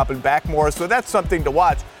Lopez dropping back more, so that's something to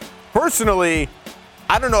watch. Personally,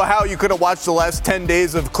 I don't know how you could have watched the last 10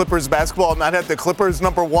 days of Clippers basketball and not have the Clippers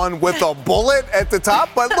number one with a bullet at the top.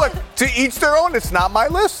 But look, to each their own. It's not my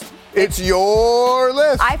list. It's your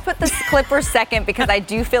list. I put the Clippers second because I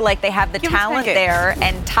do feel like they have the talent there.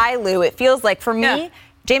 And Ty Lue, it feels like for me,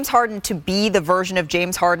 James Harden to be the version of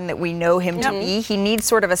James Harden that we know him to be, he needs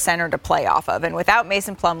sort of a center to play off of. And without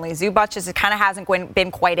Mason Plumlee, Zubac just kind of hasn't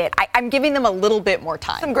been quite it. I'm giving them a little bit more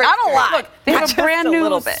time. Not a lot. Look, they have a brand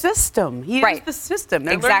new system. He is the system.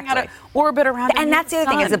 They're learning how to orbit around him. And that's the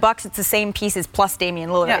other thing is the Bucks, it's the same pieces plus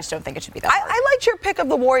Damian Lillard. I just don't think it should be that hard. I liked your pick of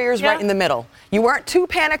the Warriors right in the middle. You weren't too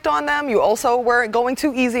panicked on them. You also weren't going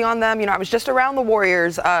too easy on them. You know, I was just around the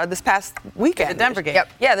Warriors this past weekend. The Denver game.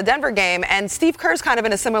 Yeah, the Denver game. And Steve Kerr's kind of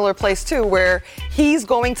in a similar place too, where he's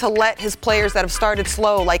going to let his players that have started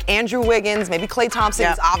slow, like Andrew Wiggins, maybe Klay Thompson,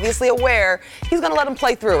 is obviously aware, he's going to let them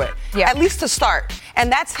play through it, at least to start.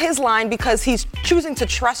 And that's his line because he's choosing to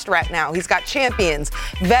trust right now. He's got champions,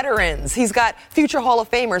 veterans, he's got future Hall of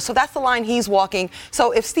Famers. So that's the line he's walking.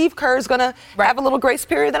 So if Steve Kerr is going to have a little grace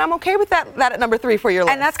period, then I'm okay with that at number 3 for your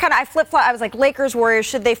list. And that's kind of, I flip-flop. I was like, Lakers, Warriors,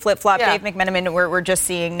 should they flip-flop? Yeah. Dave McMenamin, we're just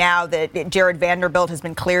seeing now that Jared Vanderbilt has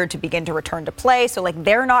been cleared to begin to return to play. So, like,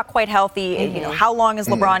 they're not quite healthy. You know, how long is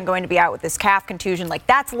LeBron going to be out with this calf contusion? Like,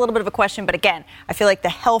 that's a little bit of a question. But again, I feel like the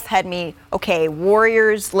health had me, okay,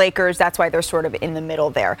 Warriors, Lakers, that's why they're sort of in the middle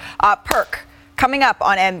there. Perk. Coming up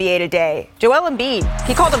on NBA Today, Joel Embiid,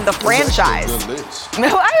 he called him the franchise.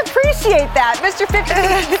 No, I appreciate that. Mr. 50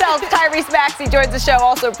 himself, Tyrese Maxey, joins the show.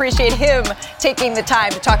 Also appreciate him taking the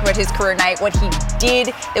time to talk about his career night, what he did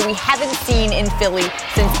that we haven't seen in Philly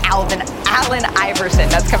since Allen Iverson.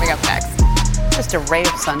 That's coming up next. Just a ray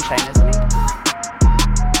of sunshine, isn't he?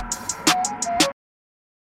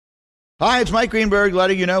 Hi, it's Mike Greenberg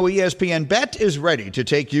letting you know ESPN Bet is ready to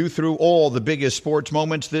take you through all the biggest sports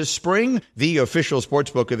moments this spring. The official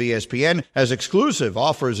sportsbook of ESPN has exclusive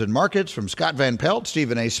offers and markets from Scott Van Pelt,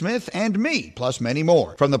 Stephen A. Smith, and me, plus many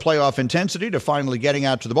more. From the playoff intensity to finally getting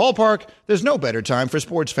out to the ballpark, there's no better time for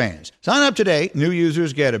sports fans. Sign up today. New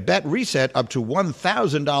users get a bet reset up to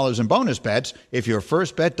 $1,000 in bonus bets if your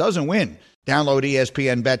first bet doesn't win. Download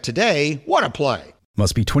ESPN Bet today. What a play.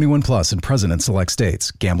 Must be 21 plus and present in select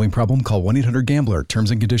states. Gambling problem? Call 1-800-GAMBLER. Terms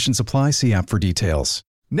and conditions apply. See app for details.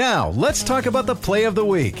 Now, let's talk about the play of the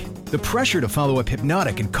week. The pressure to follow up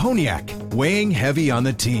Hypnotic and Cognac, weighing heavy on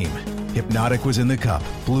the team. Hypnotic was in the cup,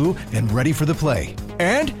 blue, and ready for the play.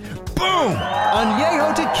 And boom!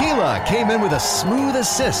 Añejo Tequila came in with a smooth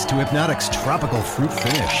assist to Hypnotic's tropical fruit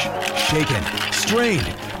finish. Shaken,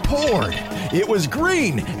 strained, poured. It was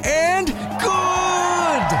green and good!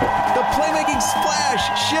 The playmaking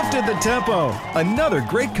splash shifted the tempo. Another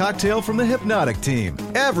great cocktail from the Hypnotic team.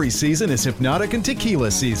 Every season is Hypnotic and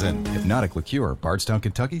Tequila season. Hypnotic Liqueur, Bardstown,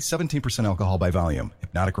 Kentucky, 17% alcohol by volume.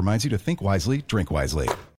 Hypnotic reminds you to think wisely, drink wisely.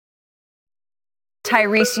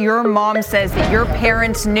 Tyrese, your mom says that your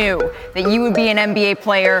parents knew that you would be an NBA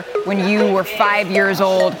player when you were 5 years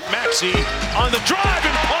old. Maxey on the drive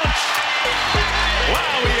and punch.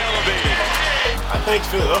 Wow, he elevated. I thank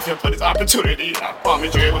Philadelphia for this opportunity. I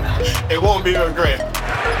promise you, it won't be a regret.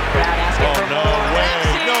 Oh, no way,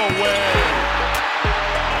 no way.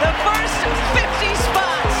 The first 50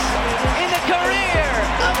 spots in the career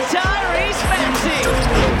of Tyrese Maxey.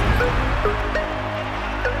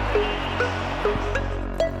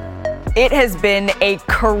 It has been a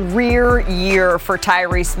career year for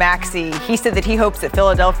Tyrese Maxey. He said that he hopes that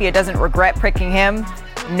Philadelphia doesn't regret picking him.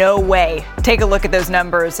 No way. Take a look at those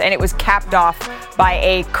numbers, and it was capped off by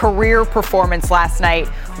a career performance last night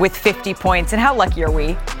with 50 points. And how lucky are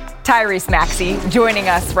we? Tyrese Maxey joining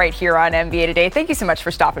us right here on NBA Today. Thank you so much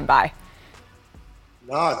for stopping by.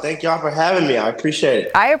 No, thank y'all for having me. I appreciate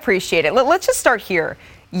it. I appreciate it. Let's just start here.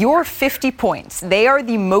 Your 50 points, they are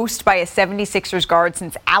the most by a 76ers guard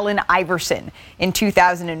since Allen Iverson in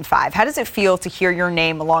 2005. How does it feel to hear your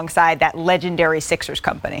name alongside that legendary Sixers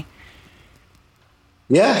company?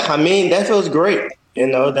 Yeah, I mean, that feels great. You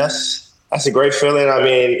know, that's a great feeling. I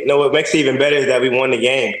mean, you know, what makes it even better is that we won the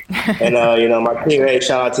game. And, you know, my teammates,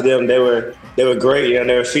 shout out to them. They were great. You know,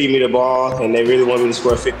 they were feeding me the ball, and they really wanted me to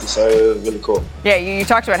score 50, so it was really cool. Yeah, you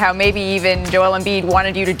talked about how maybe even Joel Embiid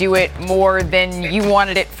wanted you to do it more than you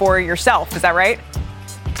wanted it for yourself. Is that right?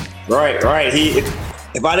 Right.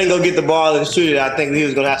 If I didn't go get the ball and shoot it, I think he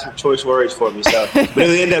was going to have some choice words for me. So, but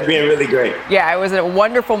it ended up being really great. Yeah, it was a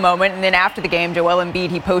wonderful moment. And then after the game, Joel Embiid,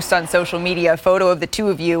 he posts on social media a photo of the two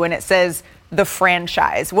of you, and it says, the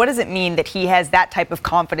franchise. What does it mean that he has that type of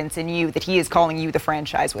confidence in you, that he is calling you the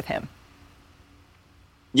franchise with him?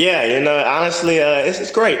 Yeah, you know, honestly,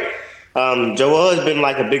 it's great. Joel has been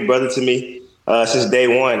like a big brother to me since day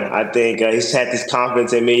one. I think he's had this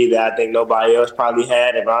confidence in me that I think nobody else probably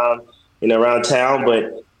had around town.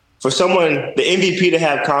 But for someone, the MVP, to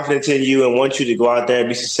have confidence in you and want you to go out there and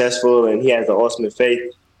be successful, and he has the ultimate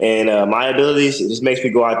faith in my abilities, it just makes me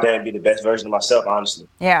go out there and be the best version of myself, honestly.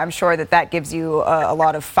 Yeah, I'm sure that gives you a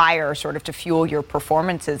lot of fire sort of to fuel your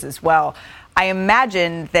performances as well. I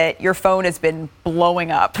imagine that your phone has been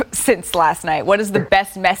blowing up since last night. What is the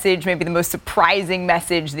best message, maybe the most surprising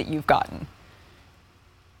message that you've gotten?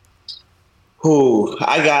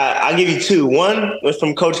 I'll give you two. One was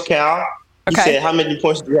from Coach Cal. He said, how many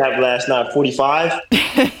points did you have last night? 45?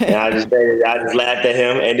 And I just laughed at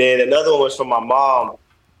him. And then another one was from my mom.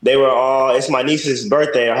 It's my niece's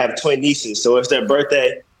birthday. I have twin nieces, so it's their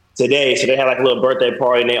birthday today. So they had like a little birthday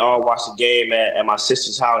party, and they all watched the game at my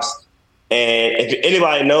sister's house. And if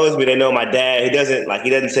anybody knows me, they know my dad. He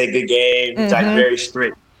doesn't say good game. He's like very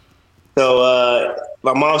strict. So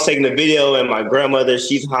my mom's taking the video, and my grandmother,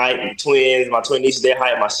 she's hype, and twins, my twin nieces, they're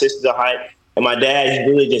hype, my sisters are hype, and my dad, he's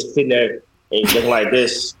really just sitting there and looking like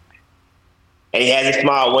this. And he hasn't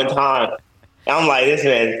smiled one time. And I'm like,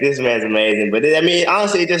 this man's amazing. But I mean,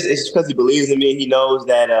 honestly, it's because he believes in me. He knows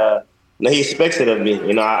that he expects it of me.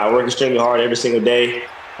 You know, I work extremely hard every single day,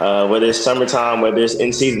 whether it's summertime, whether it's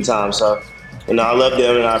in season time. So, you know, I love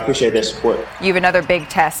them and I appreciate their support. You have another big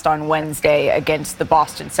test on Wednesday against the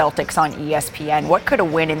Boston Celtics on ESPN. What could a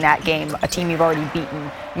win in that game, a team you've already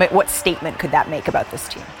beaten, what statement could that make about this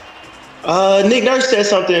team? Nick Nurse said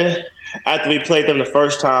something after we played them the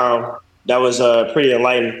first time that was pretty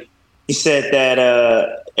enlightening. He said that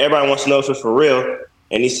everybody wants to know if it's for real.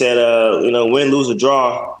 And he said, win, lose, or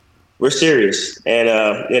draw, we're serious. And,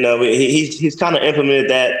 he's kind of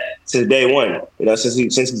implemented that since day one,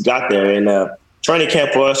 since he got there. And training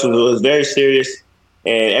camp for us was very serious.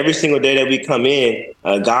 And every single day that we come in,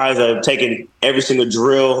 guys are taking every single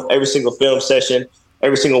drill, every single film session,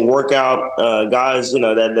 every single workout. Guys,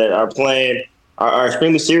 that are playing are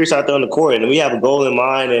extremely serious out there on the court. And we have a goal in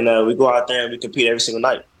mind, and we go out there and we compete every single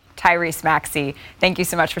night. Tyrese Maxey, thank you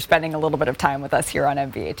so much for spending a little bit of time with us here on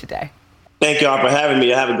NBA Today. Thank y'all for having me.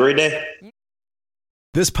 Have a great day.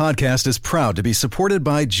 This podcast is proud to be supported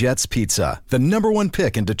by Jets Pizza, the #1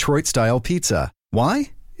 pick in Detroit-style pizza.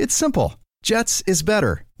 Why? It's simple. Jets is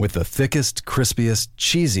better. With the thickest, crispiest,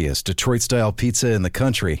 cheesiest Detroit-style pizza in the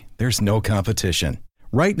country, there's no competition.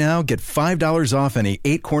 Right now, get $5 off any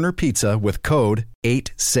 8-corner pizza with code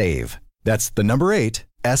 8SAVE. That's the number 8,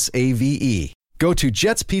 SAVE. Go to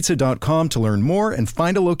jetspizza.com to learn more and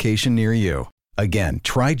find a location near you. Again,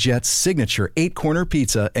 try Jet's signature 8-corner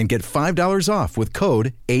pizza and get $5 off with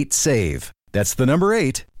code 8SAVE. That's the number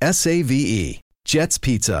 8, SAVE. Jet's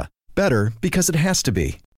Pizza. Better because it has to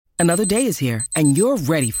be. Another day is here, and you're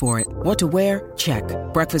ready for it. What to wear? Check.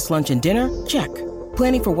 Breakfast, lunch, and dinner? Check.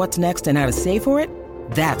 Planning for what's next and how to save for it?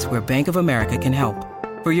 That's where Bank of America can help.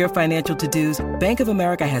 For your financial to-dos, Bank of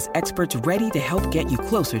America has experts ready to help get you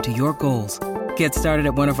closer to your goals. Get started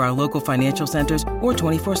at one of our local financial centers or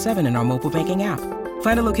 24/7 in our mobile banking app.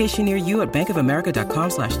 Find a location near you at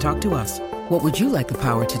bankofamerica.com/talktous. What would you like the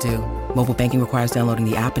power to do? Mobile banking requires downloading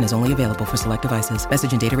the app and is only available for select devices.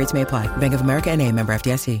 Message and data rates may apply. Bank of America NA, member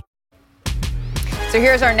FDIC. So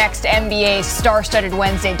here's our next NBA star-studded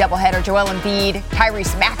Wednesday doubleheader. Joel Embiid,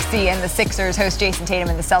 Tyrese Maxey, and the Sixers host Jason Tatum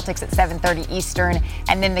and the Celtics at 7:30 Eastern.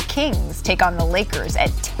 And then the Kings take on the Lakers at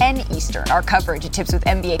 10 Eastern. Our coverage, it tips with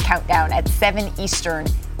NBA Countdown at 7 Eastern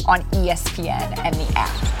on ESPN and the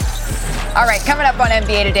app. All right, coming up on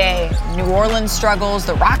NBA Today, New Orleans struggles,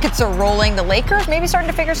 the Rockets are rolling, the Lakers maybe starting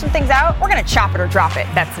to figure some things out. We're going to chop it or drop it.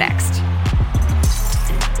 That's next.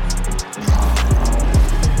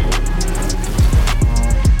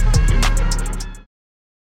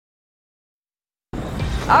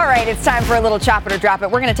 All right, it's time for a little chop it or drop it.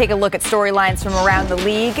 We're going to take a look at storylines from around the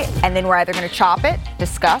league, and then we're either going to chop it,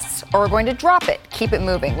 discuss, or we're going to drop it, keep it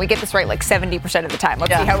moving. We get this right like 70% of the time.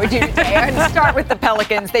 Let's see how we do today. I'm going to start with the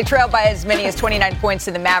Pelicans. They trail by as many as 29 points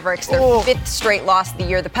to the Mavericks, their fifth straight loss of the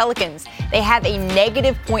year. The Pelicans, they have a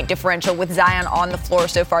negative point differential with Zion on the floor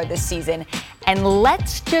so far this season. And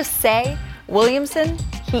let's just say, Williamson,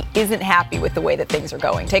 he isn't happy with the way that things are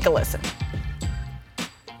going. Take a listen.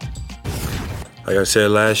 Like I said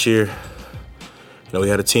last year, we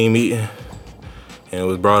had a team meeting, and it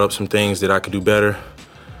was brought up some things that I could do better,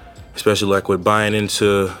 especially like with buying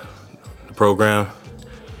into the program.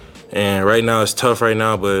 And right now it's tough right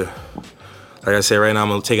now, but like I said, right now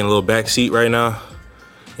I'm taking a little back seat right now,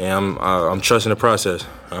 and I'm trusting the process.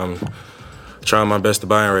 I'm trying my best to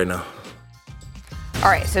buy in right now. All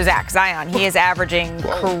right, so Zach, Zion, he is averaging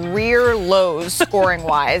career lows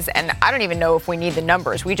scoring-wise, and I don't even know if we need the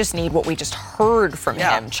numbers. We just need what we just heard from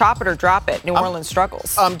him. Chop it or drop it. New Orleans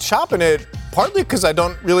struggles. I'm chopping it partly because I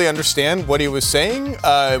don't really understand what he was saying,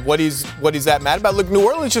 what he's that mad about. Look, New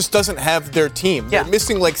Orleans just doesn't have their team. They're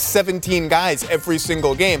missing like 17 guys every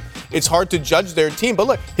single game. It's hard to judge their team. But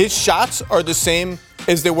look, his shots are the same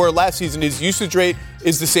as they were last season. His usage rate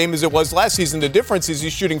is the same as it was last season. The difference is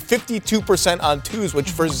he's shooting 52% on twos, which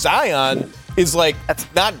for Zion is like, that's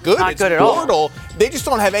not good. Not it's good at mortal. all. They just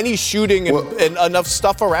don't have any shooting and enough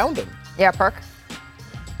stuff around him. Yeah, Perk?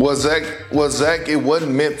 Zach, it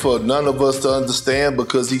wasn't meant for none of us to understand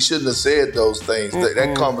because he shouldn't have said those things.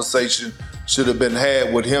 That conversation should have been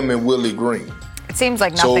had with him and Willie Green. It seems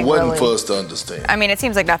like nothing So it wasn't really, for us to understand. I mean, it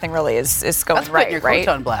seems like nothing really is going That's right, putting your right?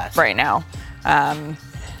 coach on blast. Right now.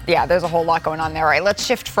 Yeah, there's a whole lot going on there. All right, let's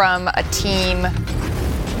shift from a team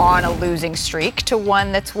on a losing streak to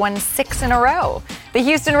one that's won 6 in a row. The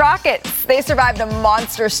Houston Rockets, they survived a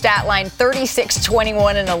monster stat line, 36,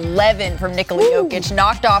 21, and 11 from Nikola Jokic,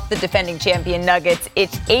 knocked off the defending champion Nuggets.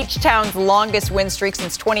 It's H-Town's longest win streak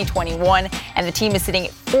since 2021, and the team is sitting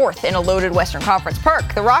at 4th in a loaded Western Conference.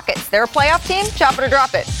 Perk, the Rockets, they're a playoff team? Chop it or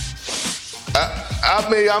drop it? I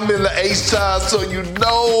mean, I'm in the H-Town, so you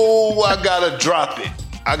know I got to drop it.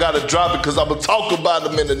 I got to drop it because I'm going to talk about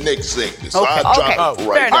them in the next segment. So I'll drop it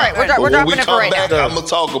right now. All right, we're dropping it for right now. I'm going to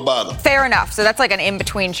talk about them. Fair enough. So that's like an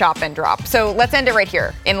in-between chop and drop. So let's end it right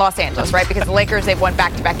here in Los Angeles, right? Because the Lakers, they've won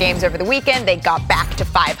back-to-back games over the weekend. They got back to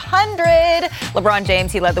 500. LeBron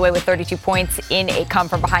James, he led the way with 32 points in a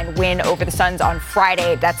come-from-behind win over the Suns on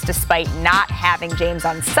Friday. That's despite not having James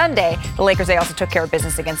on Sunday. The Lakers, they also took care of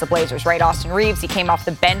business against the Blazers, right? Austin Reeves, he came off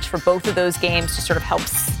the bench for both of those games to sort of help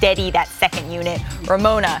steady that second unit.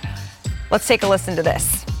 Ramona, let's take a listen to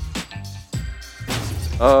this.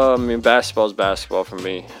 I mean, basketball's basketball for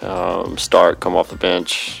me. Start, come off the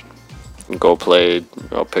bench, go play,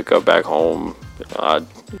 pick up back home. I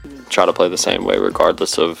try to play the same way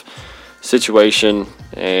regardless of situation.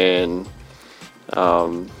 And,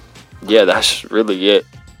 that's really it.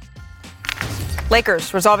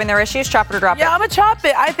 Lakers resolving their issues, chop it or drop it? Yeah, I'm going to chop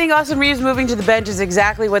it. I think Austin Reeves moving to the bench is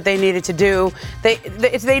exactly what they needed to do. They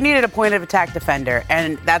needed a point of attack defender,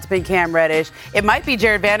 and that's been Cam Reddish. It might be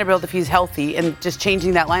Jared Vanderbilt if he's healthy and just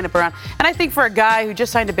changing that lineup around. And I think for a guy who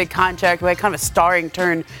just signed a big contract, who had kind of a starring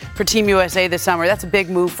turn for Team USA this summer, that's a big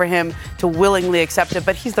move for him to willingly accept it,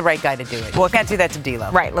 but he's the right guy to do it. Well, can't do that to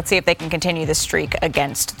D'Lo. Right, let's see if they can continue this streak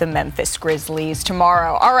against the Memphis Grizzlies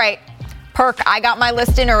tomorrow. All right. Perk, I got my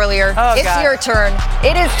list in earlier. It's your turn.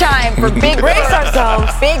 It is time for Big Brace ourselves.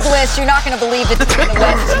 Big list. You're not going to believe the team in the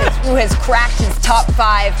West who has cracked his top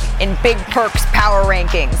 5 in Big Perk's power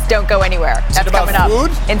rankings. Don't go anywhere. That's coming up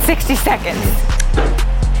in 60 seconds.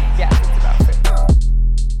 Yes, it's about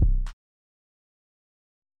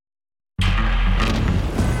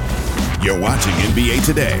food. You're watching NBA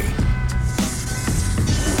Today.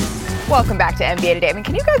 Welcome back to NBA Today. I mean,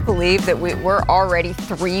 can you guys believe that we're already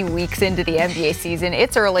 3 weeks into the NBA season?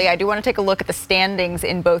 It's early. I do want to take a look at the standings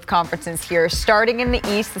in both conferences here. Starting in the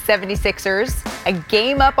East, the 76ers, a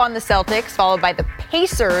game up on the Celtics, followed by the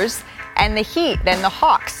Pacers and the Heat, then the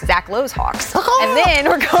Hawks, Zach Lowe's Hawks. And then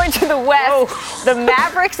we're going to the West, the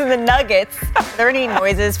Mavericks and the Nuggets. Are there any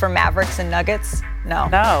noises for Mavericks and Nuggets?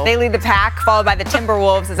 No. They lead the pack, followed by the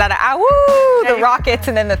Timberwolves. Is that the Rockets,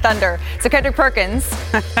 and then the Thunder. So Kendrick Perkins,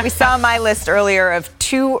 we saw my list earlier of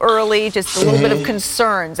too early, just a little bit of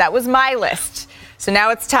concerns. That was my list. So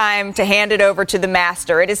now it's time to hand it over to the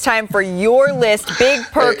master. It is time for your list, Big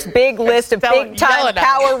Perk's big list of big-time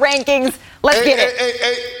power rankings. Let's get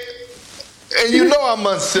it. And you know I'm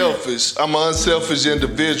unselfish. I'm an unselfish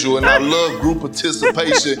individual, and I love group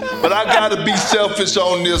participation. But I gotta be selfish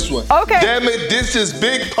on this one. Okay. Damn it, this is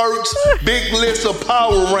Big Perk's big list of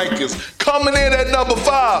power rankings. Coming in at number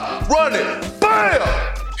 5, running, bam!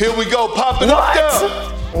 Here we go, popping up there.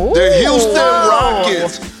 The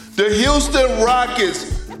Houston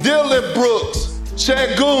Rockets, Dylan Brooks,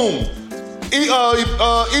 Şengün,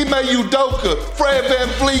 Ime Udoka, Fred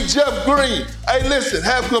VanVleet, Jeff Green. Hey, listen,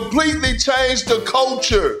 have completely changed the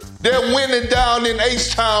culture. They're winning down in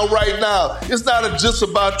H-Town right now. It's not just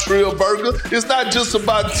about Trill Burger. It's not just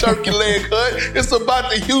about Turkey Leg Hut. It's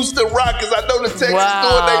about the Houston Rockets. I know the Texans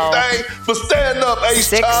doing their thing, but stand up, H-Town.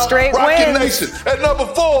 6 straight Rocket wins. Nation. At number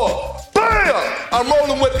 4, bam! I'm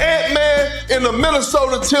rolling with Ant-Man and the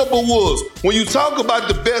Minnesota Timberwolves. When you talk about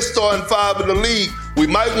the best starting 5 in the league, we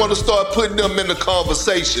might want to start putting them in the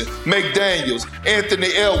conversation. McDaniels, Anthony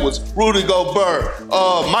Edwards, Rudy Gobert,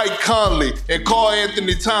 Mike Conley, and Karl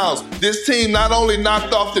Anthony Towns. This team not only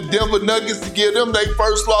knocked off the Denver Nuggets to give them their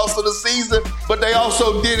first loss of the season, but they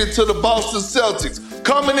also did it to the Boston Celtics.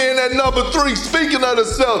 Coming in at number 3, speaking of the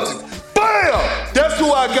Celtics, bam! That's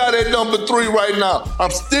who I got at number 3 right now.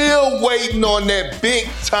 I'm still waiting on that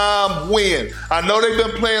big-time win. I know they've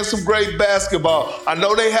been playing some great basketball. I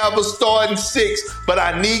know they have a starting 6, but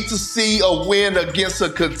I need to see a win against a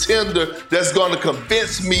contender that's going to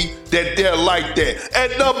convince me that they're like that.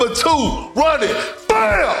 At number 2, running,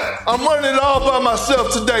 bam! I'm running it all by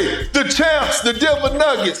myself today. The champs, the Denver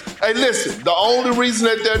Nuggets. Hey, listen, the only reason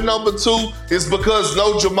that they're number 2 is because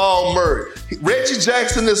no Jamal Murray. Reggie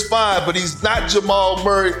Jackson is fine, but he's not Jamal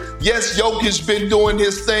Murray. Yes, Jokic been doing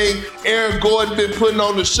his thing. Aaron Gordon been putting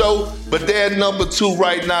on the show, but they're at number 2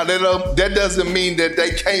 right now. That doesn't mean that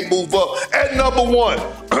they can't move up. At number 1.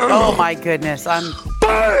 Oh, my goodness. Bam!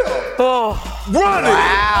 Running.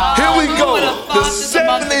 Wow. Here we go. The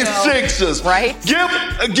 76ers. Right?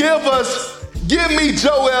 Give me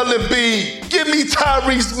Joel Embiid Give me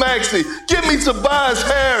Tyrese Maxey. Give me Tobias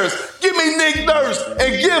Harris. Give me Nick Nurse.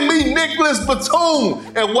 And give me Nicholas Batum.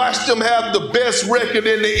 And watch them have the best record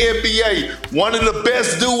in the NBA. One of the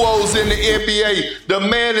best duos in the NBA. The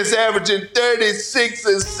man is averaging 36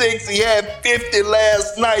 and 6. He had 50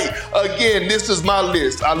 last night. Again, this is my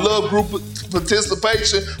list. I love group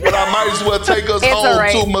participation, but I might as well take us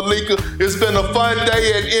home too, Malika. It's been a fun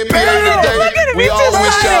day at NBA Today. We all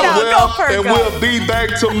wish y'all well, and we'll be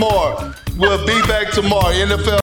back tomorrow. NFL